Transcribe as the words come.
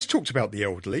talked about the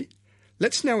elderly.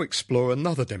 Let's now explore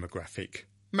another demographic,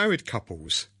 married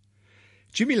couples.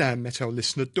 Jimmy Lamb met our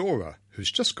listener Dora,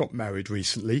 who's just got married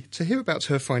recently, to hear about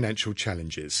her financial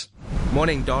challenges.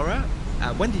 Morning, Dora.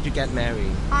 When did you get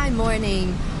married? Hi,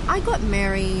 morning. I got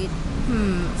married,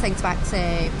 thanks back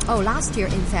to, last year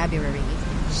in February.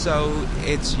 So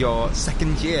it's your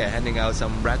second year handing out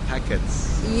some red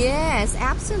packets. Yes,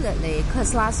 absolutely,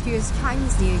 because last year's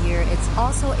Chinese New Year, it's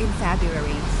also in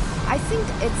February. I think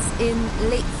it's in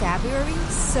late February,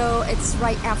 so it's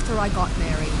right after I got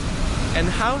married. And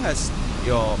how has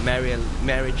your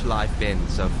marriage life been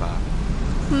so far?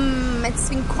 It's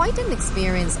been quite an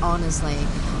experience, honestly.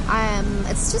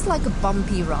 It's just like a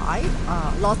bumpy ride,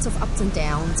 lots of ups and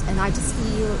downs, and I just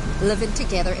feel living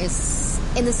together is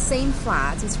in the same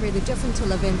flat. It's really different to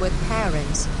living with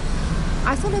parents.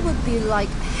 I thought it would be like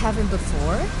heaven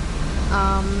before,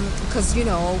 because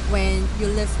when you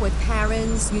live with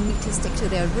parents, you need to stick to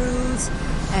their rules,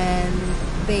 and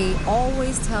they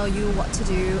always tell you what to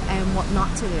do and what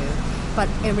not to do. But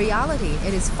in reality,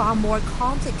 it is far more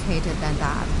complicated than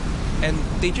that. And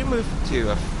did you move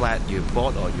to a flat you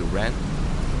bought or you rent?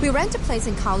 We rent a place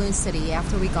in Kowloon City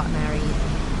after we got married.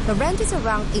 The rent is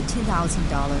around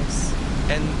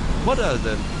 $18,000. And what are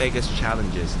the biggest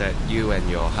challenges that you and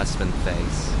your husband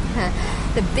face?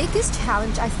 The biggest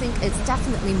challenge, I think, is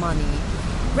definitely money.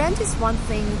 Rent is one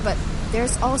thing, but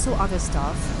there's also other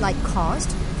stuff, like cost,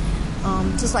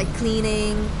 just like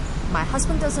cleaning. My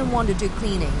husband doesn't want to do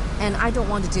cleaning, and I don't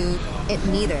want to do it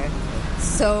neither.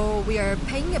 So we are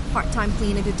paying a part-time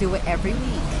cleaner to do it every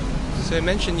week. So you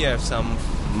mentioned you have some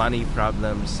money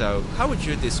problems. So how would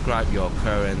you describe your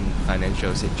current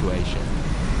financial situation?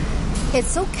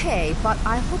 It's okay, but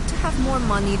I hope to have more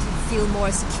money to feel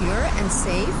more secure and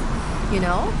safe,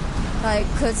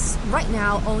 because right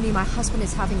now only my husband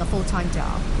is having a full-time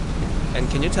job. And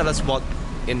can you tell us what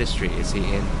industry is he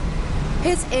in?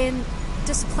 He's in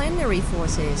disciplinary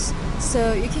forces,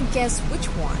 so you can guess which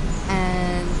one.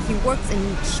 And he works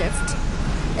in shift.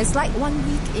 It's like 1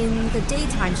 week in the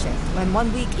daytime shift and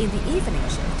 1 week in the evening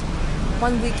shift,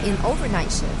 1 week in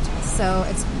overnight shift. So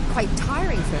it's quite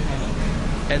tiring for him.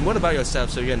 And what about yourself?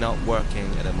 So you're not working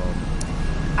at the moment?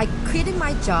 I quitted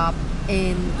my job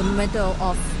in the middle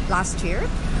of last year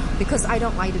because I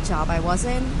don't like the job I was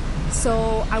in.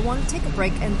 So I want to take a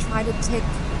break and try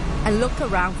to look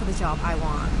around for the job I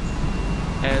want.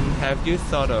 And have you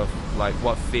thought of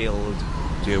what field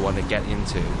do you want to get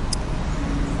into?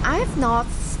 I have not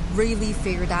really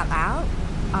figured that out.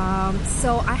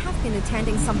 So I have been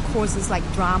attending some courses like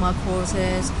drama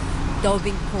courses,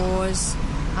 dubbing course,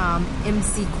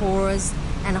 MC course,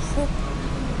 and I hope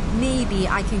maybe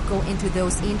I can go into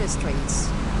those industries.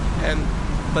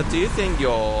 But do you think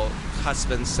your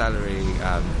husband's salary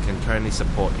can currently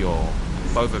support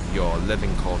both of your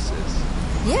living costs?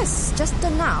 Yes, just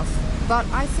enough. But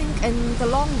I think in the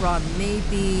long run,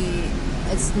 maybe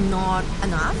it's not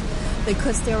enough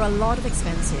because there are a lot of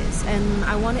expenses and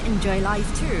I want to enjoy life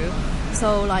too.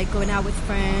 So like going out with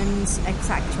friends,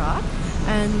 etc.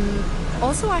 And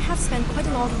also I have spent quite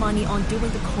a lot of money on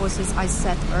doing the courses I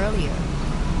said earlier.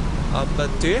 But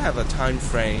do you have a time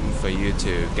frame for you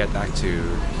to get back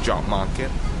to job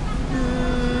market?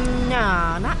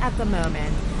 No, not at the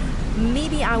moment.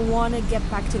 Maybe I want to get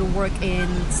back to the work in,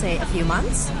 say, a few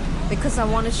months because I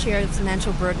want to share the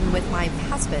financial burden with my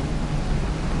husband.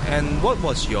 And what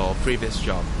was your previous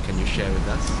job? Can you share with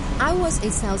us? I was a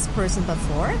salesperson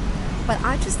before, but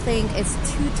I just think it's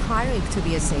too tiring to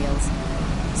be a sales.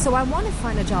 So I want to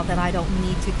find a job that I don't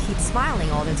need to keep smiling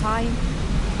all the time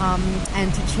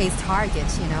and to chase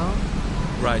targets,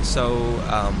 Right, so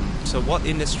what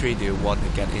industry do you want to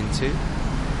get into?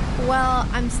 Well,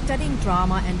 I'm studying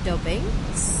drama and dubbing,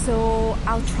 so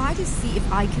I'll try to see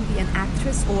if I can be an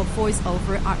actress or a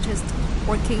voiceover artist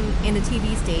working in a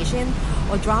TV station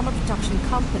or drama production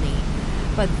company.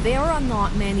 But there are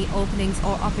not many openings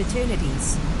or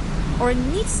opportunities, or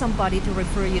need somebody to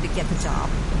refer you to get the job.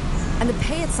 And the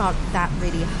pay is not that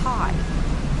really high,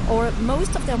 or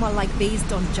most of them are like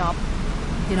based on job,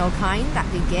 kind that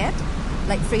they get,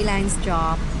 like freelance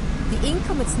job. The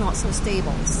income is not so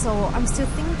stable, so I'm still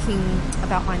thinking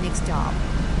about my next job.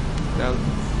 Now,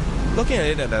 looking at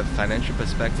it at a financial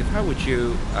perspective, how would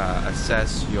you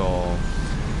assess your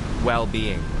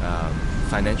well-being,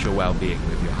 financial well-being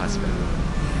with your husband?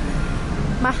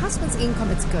 My husband's income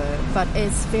is good, but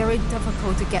it's very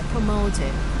difficult to get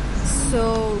promoted.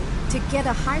 So to get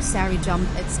a high salary jump,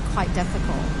 it's quite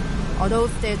difficult. Although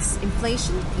there's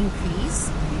inflation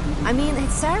increase,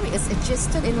 his salary is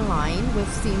adjusted in line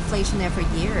with the inflation every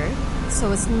year,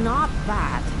 so it's not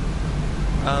bad.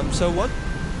 So what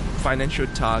financial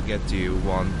target do you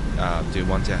want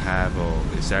to have,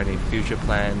 or is there any future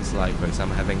plans, like for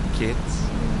example having kids?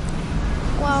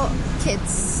 Well,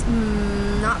 kids,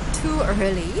 not too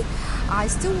early. I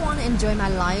still want to enjoy my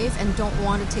life and don't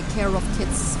want to take care of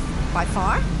kids by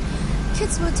far.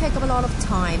 Kids will take up a lot of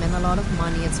time and a lot of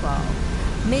money as well.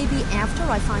 Maybe after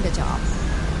I find a job,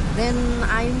 then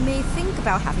I may think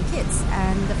about having kids.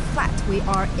 And the flat we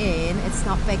are in, it's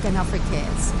not big enough for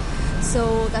kids.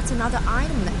 So that's another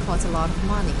item that costs a lot of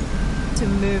money. To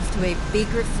move to a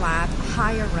bigger flat,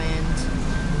 higher rent.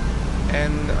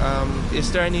 And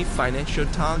is there any financial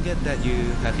target that you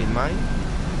have in mind?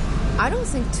 I don't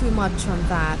think too much on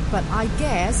that, but I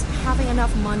guess having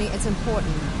enough money is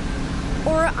important.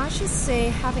 Or I should say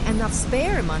having enough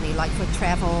spare money, like for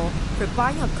travel, for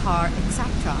buying a car,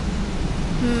 etc.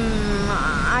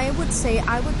 I would say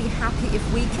I would be happy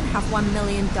if we can have $1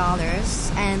 million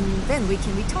and then we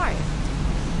can retire.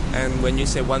 And when you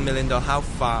say $1 million, how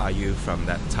far are you from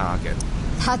that target?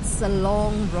 That's a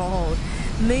long road.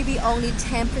 Maybe only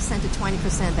 10% to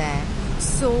 20% there.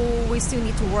 So we still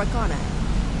need to work on it.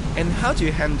 And how do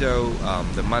you handle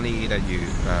the money that you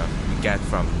get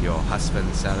from your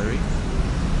husband's salary?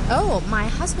 Oh, my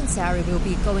husband's salary will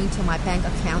be going to my bank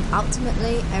account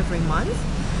ultimately every month.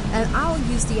 And I'll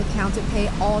use the account to pay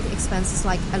all the expenses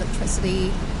like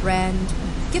electricity, rent,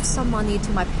 give some money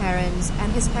to my parents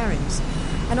and his parents,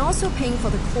 and also paying for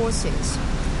the courses.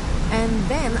 And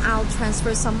then I'll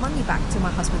transfer some money back to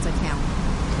my husband's account.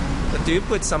 But do you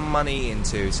put some money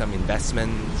into some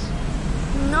investments?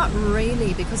 Not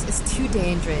really, because it's too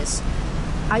dangerous.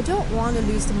 I don't want to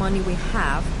lose the money we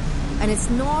have, and it's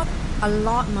not a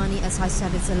lot of money. As I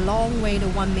said, it's a long way to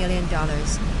 $1 million.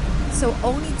 So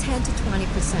only 10 to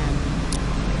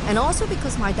 20%. And also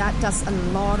because my dad does a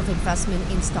lot of investment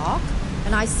in stock,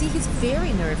 and I see he's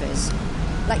very nervous,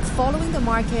 like following the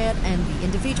market and the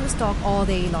individual stock all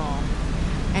day long.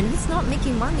 And he's not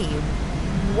making money.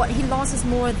 What he loses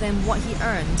more than what he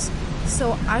earns.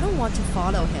 So I don't want to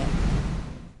follow him.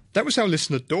 That was our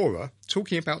listener Dora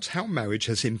talking about how marriage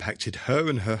has impacted her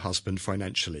and her husband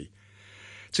financially.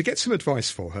 To get some advice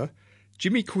for her,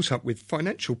 Jimmy caught up with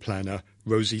financial planner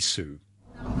Rosie Sue.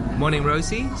 Morning,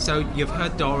 Rosie. So you've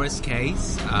heard Dora's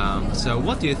case. So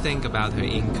what do you think about her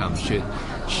income? Should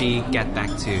she get back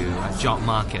to a job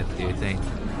market, do you think?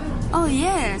 Oh,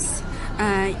 yes.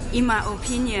 In my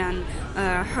opinion,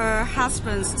 her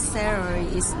husband's salary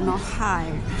is not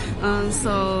high.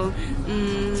 So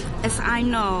as I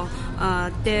know,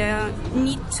 they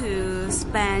need to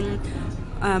spend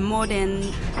more than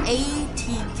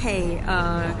 80K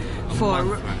for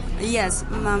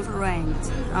month rent.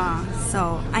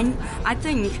 So I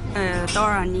think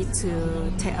Dora needs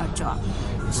to take a job.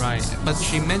 Right, but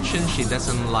she mentioned she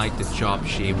doesn't like the job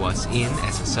she was in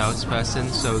as a salesperson.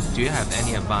 So do you have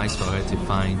any advice for her to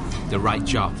find the right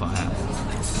job for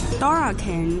her? Dora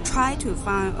can try to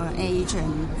find an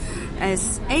agent,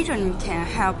 as agent can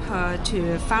help her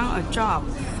to find a job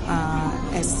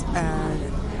as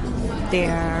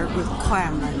their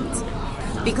requirement.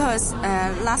 Because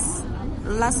last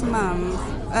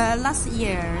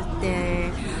year,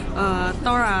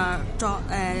 Dora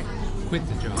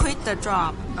quit the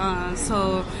job.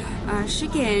 So she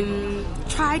can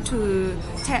try to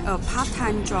take a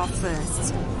part-time job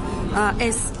first.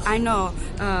 As I know,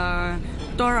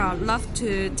 Dora loves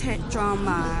to take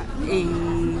drama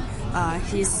in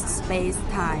his space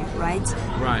time, right?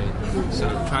 Right. So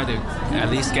try to at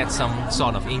least get some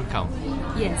sort of income.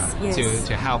 Yes.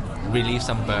 To help relieve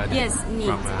some burden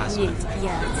from her husband.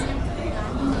 Yes.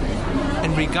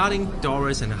 And regarding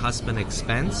Dora's and her husband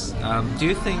expense, do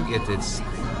you think it is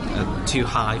too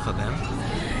high for them?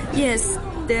 Yes,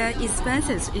 their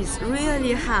expenses is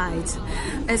really high.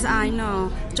 As I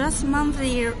know, just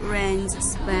monthly rent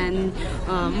spend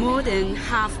more than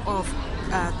half of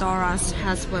Dora's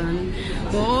husband.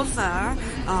 Moreover,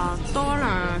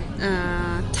 Dora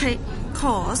take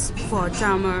course for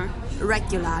drama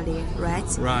regularly, right?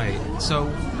 Right. So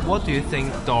what do you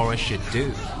think Dora should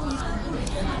do?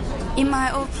 In my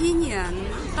opinion,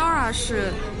 Dora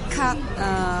should cut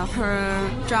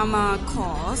her drama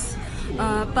course,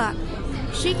 but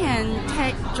she can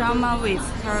take drama with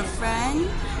her friend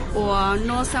or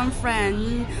know some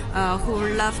friend who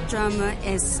love drama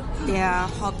as their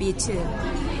hobby too.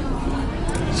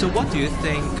 So what do you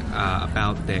think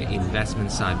about the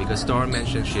investment side? Because Dora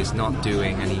mentioned she's not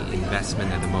doing any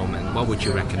investment at the moment. What would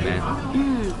you recommend?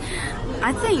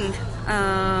 I think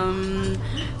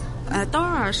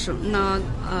Dora should not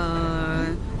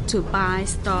to buy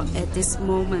stock at this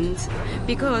moment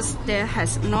because there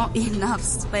has not enough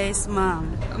money.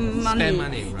 Spend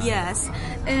money, right? Yes,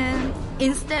 and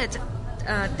instead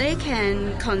they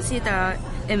can consider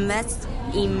invest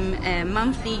in a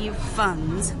monthly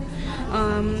funds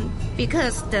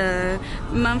because the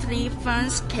monthly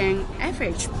funds can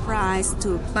average price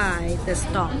to buy the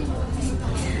stock.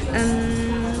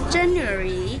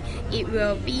 Generally, it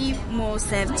will be more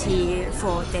safety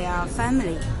for their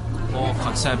family. More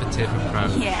conservative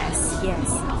approach. Yes.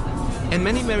 And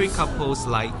many married couples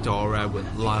like Dora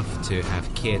would love to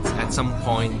have kids at some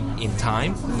point in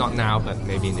time, not now, but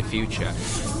maybe in the future.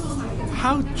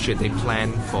 How should they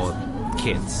plan for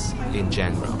kids in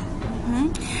general?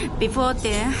 Before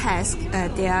they has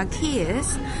their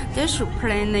kids, they should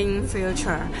planning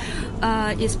future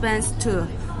expense too.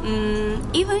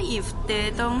 Even if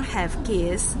they don't have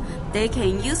kids, they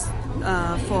can use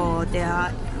for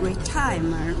their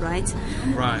retirement, right?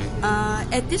 Right.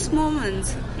 At this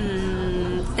moment,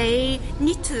 they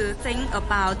need to think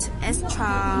about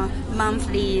extra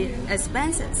monthly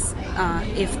expenses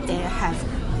if they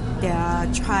have their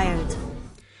child.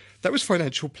 That was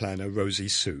financial planner Rosie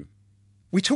Su.